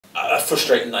A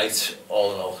frustrating night,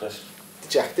 all in all, Chris.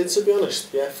 Dejected, to be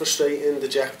honest. Yeah, frustrating,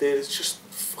 dejected. It's just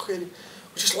fucking...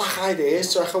 We just lack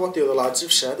ideas to echo what the other lads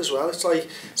have said as well. It's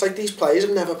like these players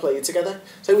have never played together.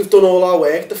 It's like we've done all our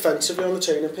work defensively on the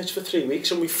training pitch for 3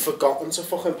 weeks and we've forgotten to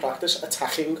fucking practice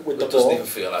attacking with the ball. It doesn't even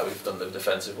feel like we've done the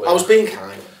defensive work. I was being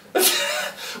kind.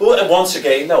 Well, once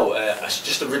again, no, it's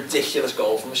just a ridiculous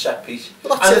goal from a set piece.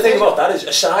 And the thing about that is,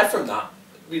 aside from that,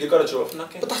 we'd have got a draw from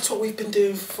that game. But that's what we've been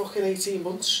doing for fucking 18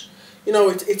 months. You know,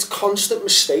 it's constant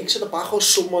mistakes at the back or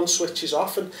someone switches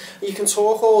off, and you can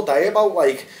talk all day about,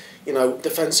 like, you know,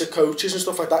 defensive coaches and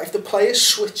stuff like that. If the players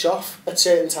switch off at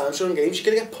certain times during games, you're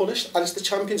going to get punished. And it's the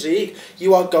Champions League.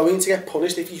 You are going to get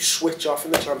punished if you switch off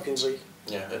in the Champions League.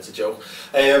 Yeah, it's a joke.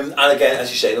 And again,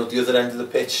 as you say, the other end of the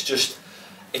pitch, just,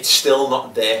 it's still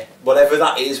not there. Whatever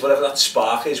that is, whatever that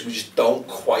spark is, we just don't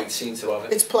quite seem to have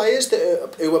it. It's players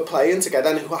that who are playing together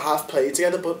and who have played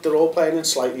together, but they're all playing in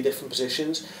slightly different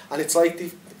positions. And it's like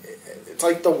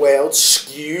the world's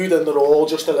skewed and they're all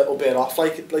just a little bit off.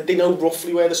 Like they know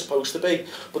roughly where they're supposed to be,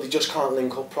 but they just can't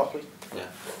link up properly. Yeah,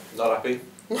 not happy.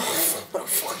 No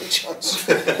fucking chance.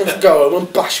 Go home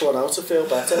and bash one out to feel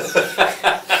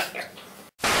better.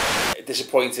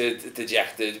 Disappointed,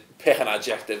 dejected, pick an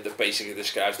adjective that basically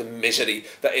describes the misery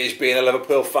that is being a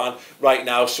Liverpool fan right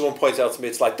now. Someone pointed out to me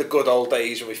it's like the good old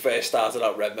days when we first started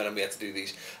out Redmen and we had to do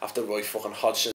these after Roy fucking Hodgson